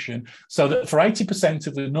situation so that for 80%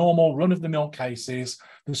 of the normal run-of-the-mill cases,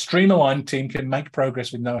 the stream-aligned team can make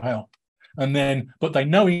progress with no help. But they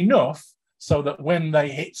know enough so that when they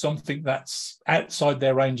hit something that's outside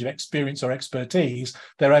their range of experience or expertise,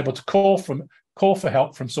 they're able to call for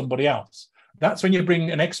help from somebody else. That's when you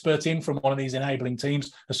bring an expert in from one of these enabling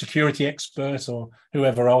teams, a security expert or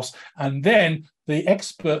whoever else, and then the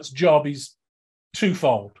expert's job is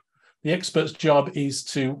twofold. The expert's job is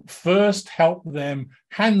to first help them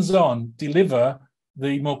hands-on deliver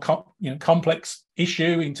the more complex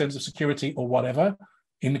issue in terms of security or whatever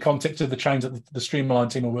in the context of the change that the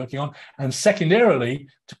streamlined team are working on, and secondarily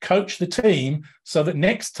to coach the team so that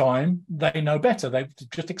next time they know better. They've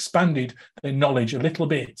just expanded their knowledge a little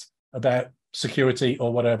bit about security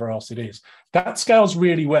or whatever else it is. That scales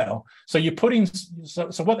really well. So you put in,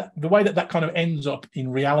 the way that kind of ends up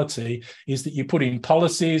in reality is that you put in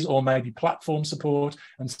policies or maybe platform support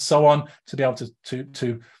and so on to be able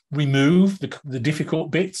to remove the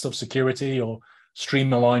difficult bits of security or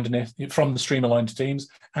stream-aligned from the stream-aligned teams,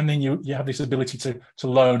 and then you have this ability to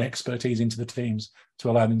loan expertise into the teams to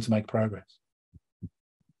allow them to make progress.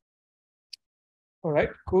 All right,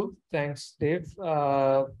 cool. Thanks, Dave.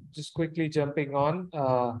 Just quickly jumping on.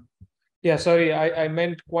 Yeah, sorry, I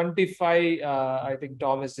meant quantify. I think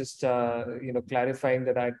Tom is just clarifying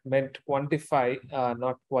that I meant quantify,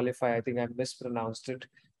 not qualify. I think I mispronounced it.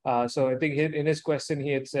 So I think in his question,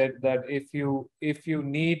 he had said that if you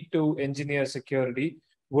need to engineer security,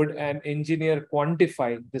 would an engineer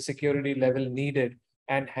quantify the security level needed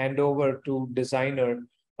and hand over to designer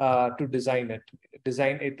to design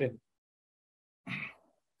it in?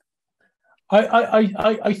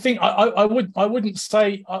 I think I wouldn't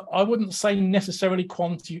say necessarily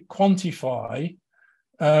quantify,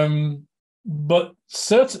 but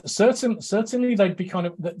certainly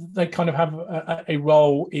they kind of have a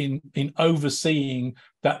role in overseeing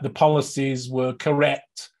that the policies were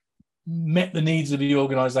correct, met the needs of the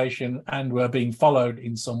organization, and were being followed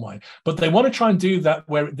in some way. But they want to try and do that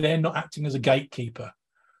where they're not acting as a gatekeeper.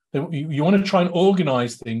 You want to try and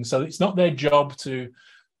organize things so it's not their job to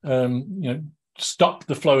stop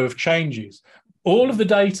the flow of changes. All of the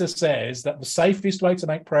data says that the safest way to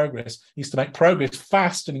make progress is to make progress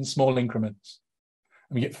fast and in small increments.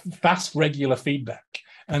 And we get fast, regular feedback.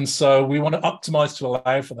 And so we want to optimize to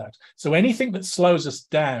allow for that. So anything that slows us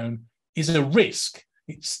down is a risk.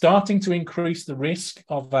 It's starting to increase the risk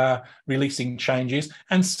of releasing changes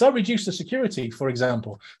and so reduce the security, for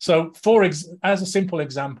example. So as a simple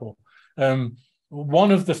example,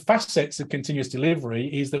 one of the facets of continuous delivery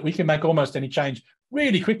is that we can make almost any change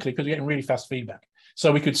really quickly because we're getting really fast feedback.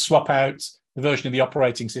 So we could swap out the version of the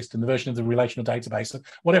operating system, the version of the relational database,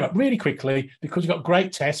 whatever, really quickly, because we've got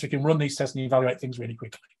great tests. We can run these tests and evaluate things really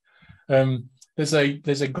quickly. There's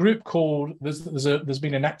a group called, there's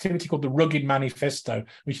been an activity called the Rugged Manifesto,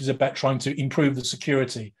 which is about trying to improve the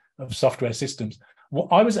security of software systems. Well,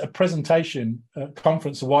 I was at a presentation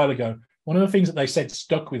conference a while ago. One of the things that they said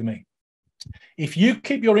stuck with me. If you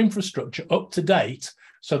keep your infrastructure up to date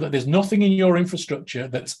so that there's nothing in your infrastructure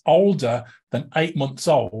that's older than 8 months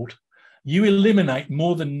old, you eliminate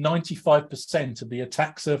more than 95% of the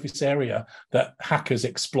attack surface area that hackers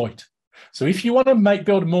exploit. So if you want to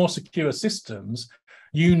build more secure systems,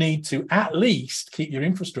 you need to at least keep your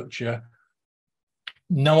infrastructure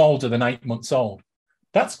no older than 8 months old.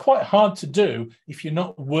 That's quite hard to do if you're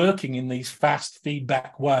not working in these fast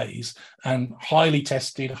feedback ways and highly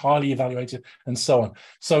tested, highly evaluated, and so on.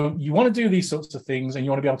 So you want to do these sorts of things, and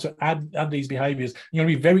you want to be able to add these behaviors. You want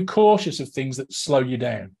to be very cautious of things that slow you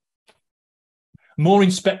down. More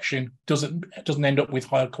inspection doesn't end up with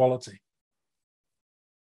higher quality.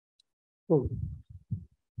 Cool.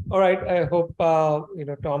 All right. I hope,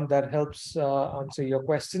 Tom, that helps answer your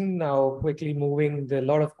question. Now, quickly moving, there are a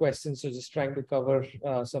lot of questions, so just trying to cover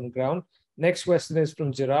some ground. Next question is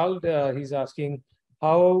from Gerald. He's asking,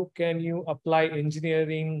 how can you apply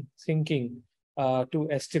engineering thinking to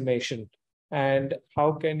estimation? And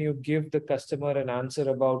how can you give the customer an answer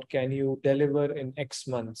about, can you deliver in X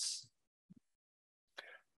months?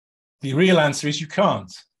 The real answer is you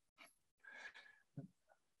can't.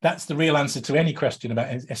 That's the real answer to any question about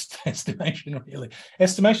estimation, really.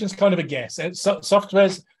 Estimation is kind of a guess.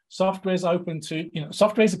 Software's open to,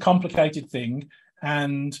 software is a complicated thing,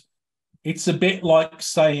 and it's a bit like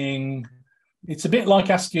asking,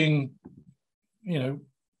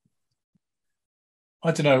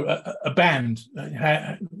 I don't know, a band,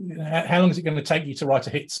 how long is it going to take you to write a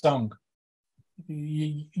hit song?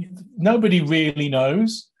 Nobody really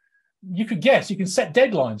knows. You could guess, you can set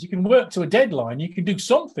deadlines, you can work to a deadline, you can do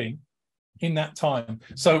something in that time.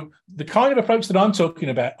 So the kind of approach that I'm talking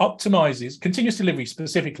about optimizes, continuous delivery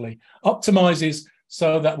specifically, optimizes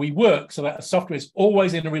so that we work so that the software is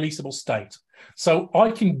always in a releasable state. So I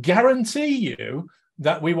can guarantee you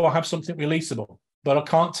that we will have something releasable, but I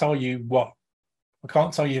can't tell you what. I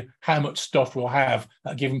can't tell you how much stuff we'll have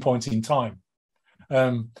at a given point in time.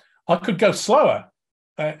 I could go slower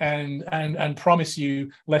and promise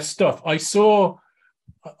you less stuff. I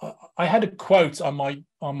had a quote on my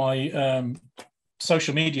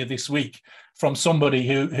social media this week from somebody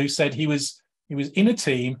who said he was in a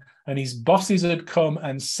team and his bosses had come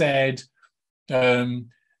and said,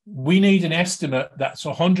 we need an estimate that's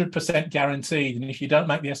 100% guaranteed, and if you don't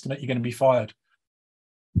make the estimate, you're going to be fired.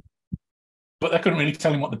 But they couldn't really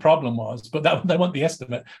tell him what the problem was, but they want the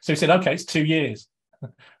estimate. So he said, okay, it's 2 years.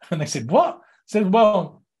 And they said, what? Said,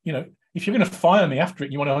 well, if you're going to fire me after it,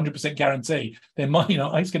 and you want a 100% guarantee, then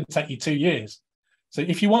it's going to take you 2 years. So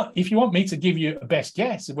if you want me to give you a best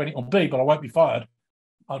guess of when it will be, but I won't be fired,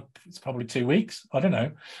 it's probably 2 weeks. I don't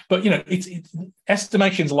know, but it's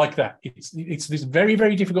estimations like that. It's this very,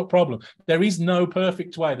 very difficult problem. There is no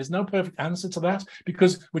perfect way. There's no perfect answer to that,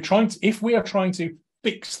 because if we are trying to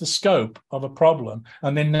fix the scope of a problem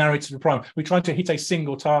and then narrow it to the problem, we're trying to hit a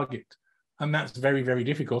single target, and that's very, very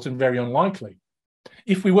difficult and very unlikely.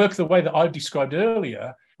 If we work the way that I've described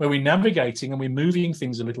earlier, where we're navigating and we're moving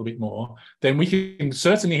things a little bit more, then we can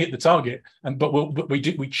certainly hit the target, but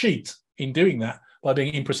we cheat in doing that by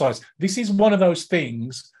being imprecise. This is one of those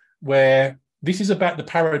things where this is about the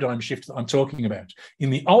paradigm shift that I'm talking about. In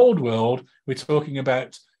the old world, we're talking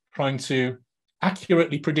about trying to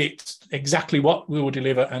accurately predict exactly what we will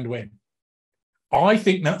deliver and when. I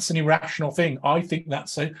think that's an irrational thing. I think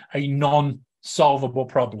that's a non-solvable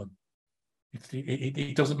problem.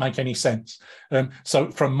 It doesn't make any sense.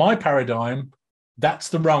 So from my paradigm, that's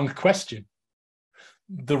the wrong question.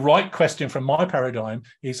 The right question from my paradigm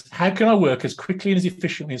is, how can I work as quickly and as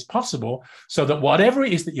efficiently as possible so that whatever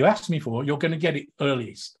it is that you ask me for, you're going to get it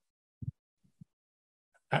earliest?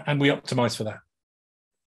 And we optimize for that.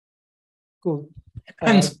 Cool.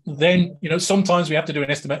 And then, you know, sometimes we have to do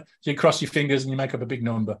an estimate. So you cross your fingers and you make up a big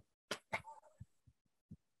number.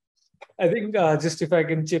 I think just if I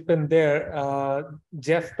can chip in there,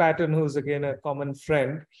 Jeff Patton, who's again a common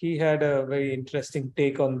friend, he had a very interesting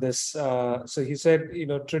take on this. So he said, you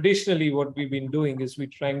know, traditionally what we've been doing is we're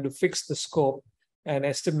trying to fix the scope and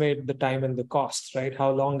estimate the time and the costs, right?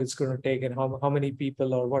 How long it's going to take and how many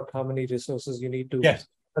people or how many resources you need to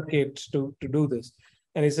allocate to do this.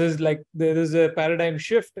 And he says, like, there is a paradigm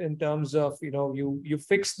shift in terms of, you know, you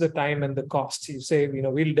fix the time and the costs. You say, you know,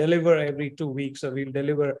 we'll deliver every 2 weeks or we'll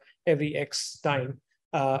deliver every X time.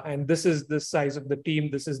 And this is the size of the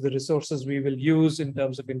team. This is the resources we will use in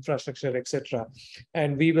terms of infrastructure, etc.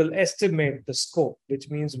 And we will estimate the scope, which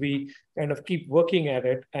means we kind of keep working at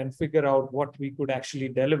it and figure out what we could actually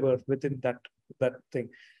deliver within that thing.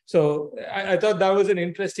 So I thought that was an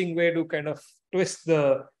interesting way to kind of twist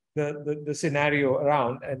the scenario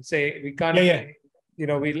around and say we can't, you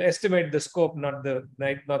know, we'll estimate the scope, not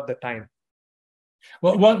the time.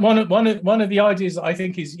 Well, one of the ideas that I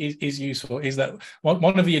think is useful is that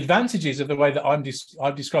one of the advantages of the way that I'm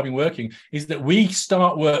describing working is that we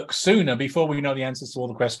start work sooner before we know the answers to all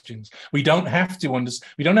the questions. We don't have to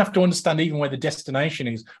understand even where the destination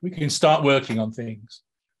is. We can start working on things.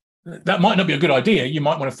 That might not be a good idea. You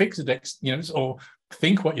might want to fix it, you know, or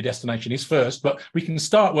think what your destination is first, but we can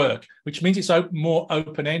start work, which means it's more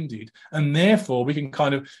open-ended, and therefore we can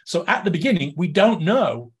kind of, so at the beginning we don't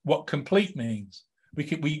know what complete means.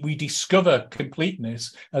 We discover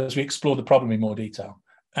completeness as we explore the problem in more detail,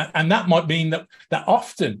 and that might mean that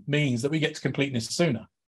often means that we get to completeness sooner,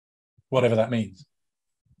 whatever that means,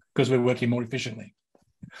 because we're working more efficiently.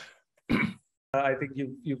 I think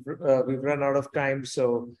we've run out of time.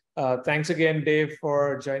 So thanks again, Dave,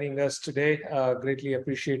 for joining us today. Greatly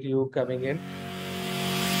appreciate you coming in.